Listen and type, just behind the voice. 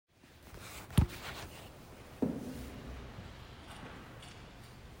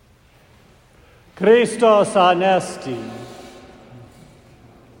Christos anesti.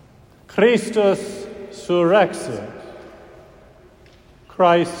 Christus surrexit.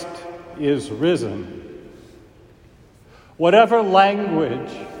 Christ is risen. Whatever language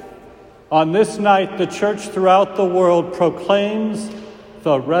on this night the church throughout the world proclaims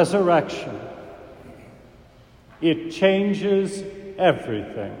the resurrection, it changes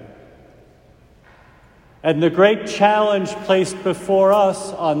everything. And the great challenge placed before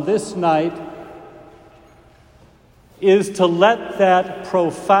us on this night is to let that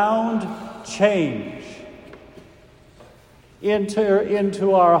profound change enter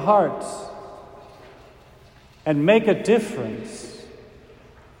into our hearts and make a difference.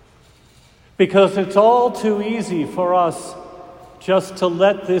 Because it's all too easy for us just to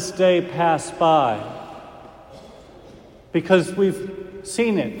let this day pass by. Because we've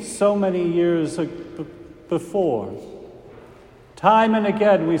seen it so many years before. Time and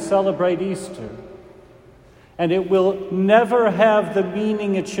again we celebrate Easter. And it will never have the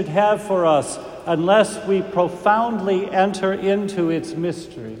meaning it should have for us unless we profoundly enter into its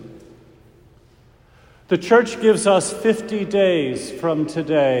mystery. The Church gives us 50 days from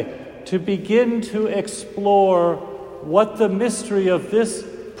today to begin to explore what the mystery of this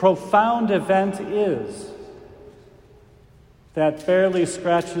profound event is that barely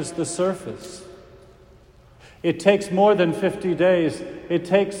scratches the surface. It takes more than 50 days. It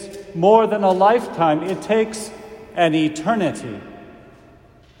takes more than a lifetime. It takes an eternity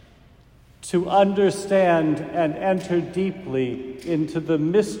to understand and enter deeply into the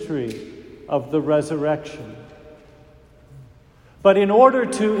mystery of the resurrection. But in order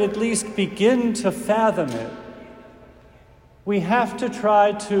to at least begin to fathom it, we have to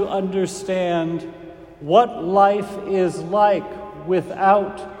try to understand what life is like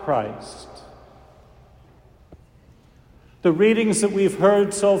without Christ. The readings that we've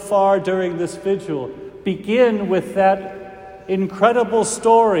heard so far during this vigil begin with that incredible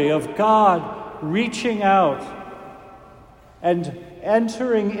story of God reaching out and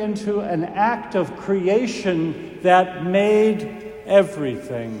entering into an act of creation that made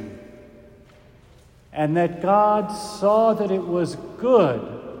everything. And that God saw that it was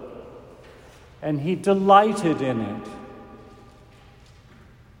good, and he delighted in it.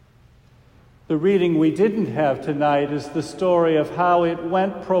 The reading we didn't have tonight is the story of how it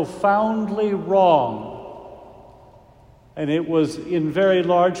went profoundly wrong. And it was in very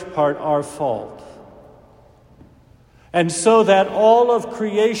large part our fault. And so that all of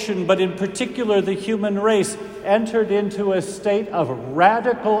creation, but in particular the human race, entered into a state of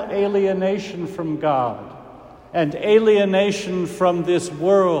radical alienation from God, and alienation from this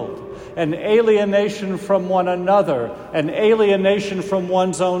world, and alienation from one another, and alienation from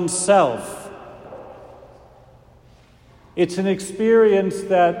one's own self. It's an experience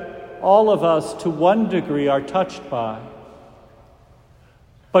that all of us, to one degree, are touched by.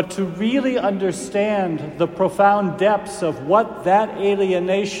 But to really understand the profound depths of what that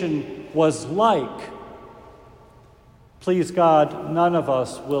alienation was like, please God, none of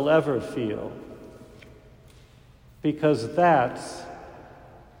us will ever feel. Because that's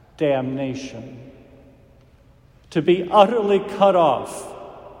damnation. To be utterly cut off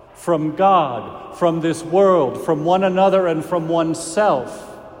from God, from this world, from one another, and from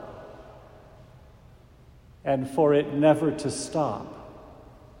oneself, and for it never to stop.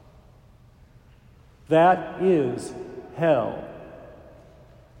 That is hell.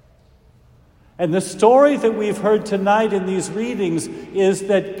 And the story that we've heard tonight in these readings is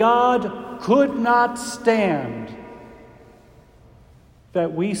that God could not stand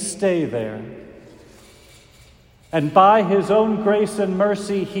that we stay there. And by his own grace and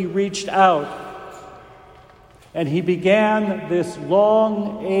mercy, he reached out. And he began this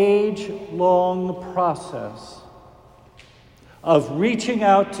long, age-long process of reaching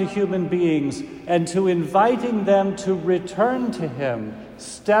out to human beings and to inviting them to return to him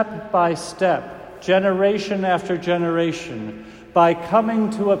step by step, generation after generation, by coming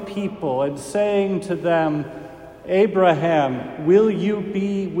to a people and saying to them, Abraham, will you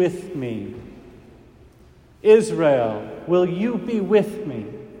be with me? Israel, will you be with me?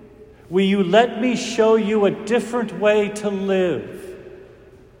 Will you let me show you a different way to live,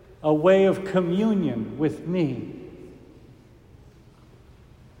 a way of communion with me?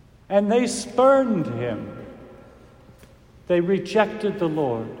 And they spurned him. They rejected the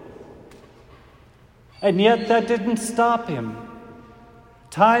Lord. And yet that didn't stop him.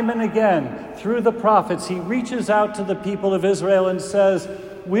 Time and again, through the prophets, he reaches out to the people of Israel and says,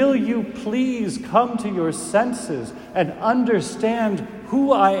 will you please come to your senses and understand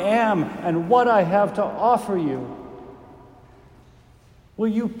who I am and what I have to offer you? Will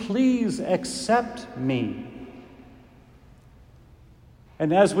you please accept me?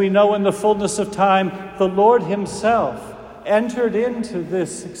 And as we know, in the fullness of time, the Lord himself entered into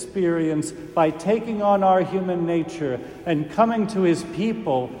this experience by taking on our human nature and coming to his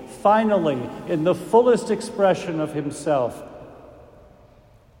people, finally, in the fullest expression of himself.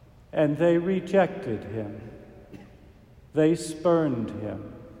 And they rejected him. They spurned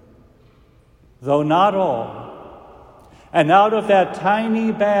him, though not all. And out of that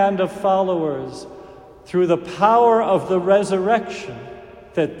tiny band of followers, through the power of the resurrection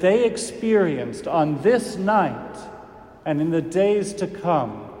that they experienced on this night and in the days to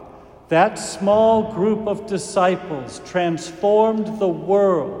come, that small group of disciples transformed the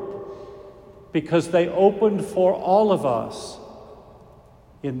world because they opened for all of us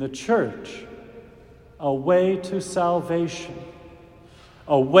in the church a way to salvation,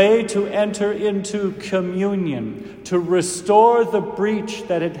 a way to enter into communion, to restore the breach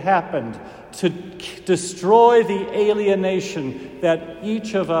that had happened, to destroy the alienation that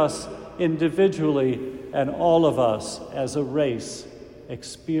each of us individually and all of us as a race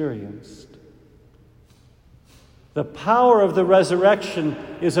experienced. The power of the resurrection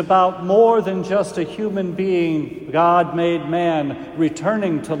is about more than just a human being, God made man,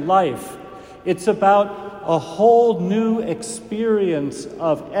 returning to life. It's about a whole new experience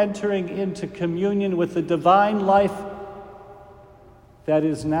of entering into communion with the divine life that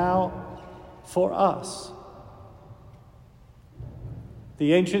is now for us.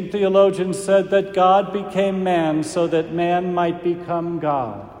 The ancient theologians said that God became man so that man might become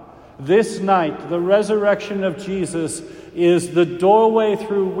God. This night, the resurrection of Jesus is the doorway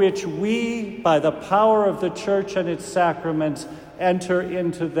through which we, by the power of the church and its sacraments, enter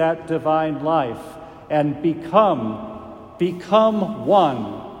into that divine life and become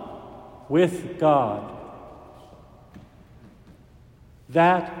one with God.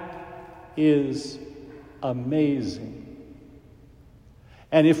 That is amazing.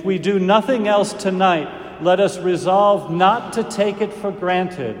 And if we do nothing else tonight, let us resolve not to take it for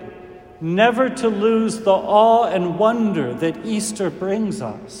granted, never to lose the awe and wonder that Easter brings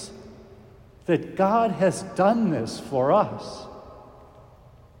us, that God has done this for us,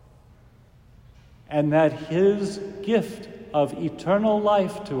 and that his gift of eternal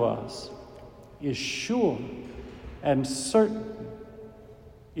life to us is sure and certain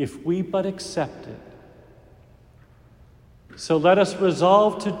if we but accept it. So let us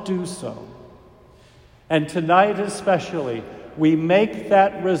resolve to do so. And tonight especially, we make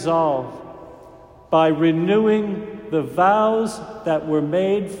that resolve by renewing the vows that were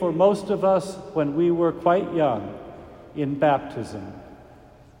made for most of us when we were quite young in baptism.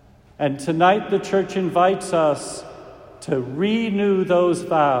 And tonight the church invites us to renew those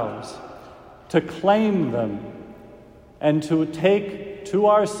vows, to claim them, and to take to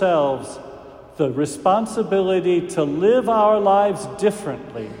ourselves the responsibility to live our lives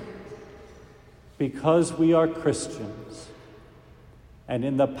differently because we are Christians. And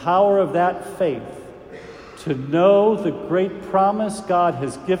in the power of that faith, to know the great promise God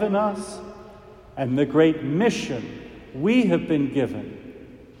has given us and the great mission we have been given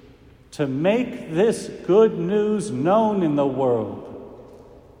to make this good news known in the world,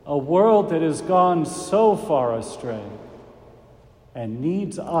 a world that has gone so far astray and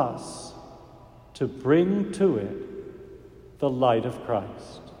needs us to bring to it the light of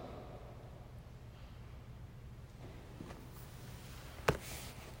Christ.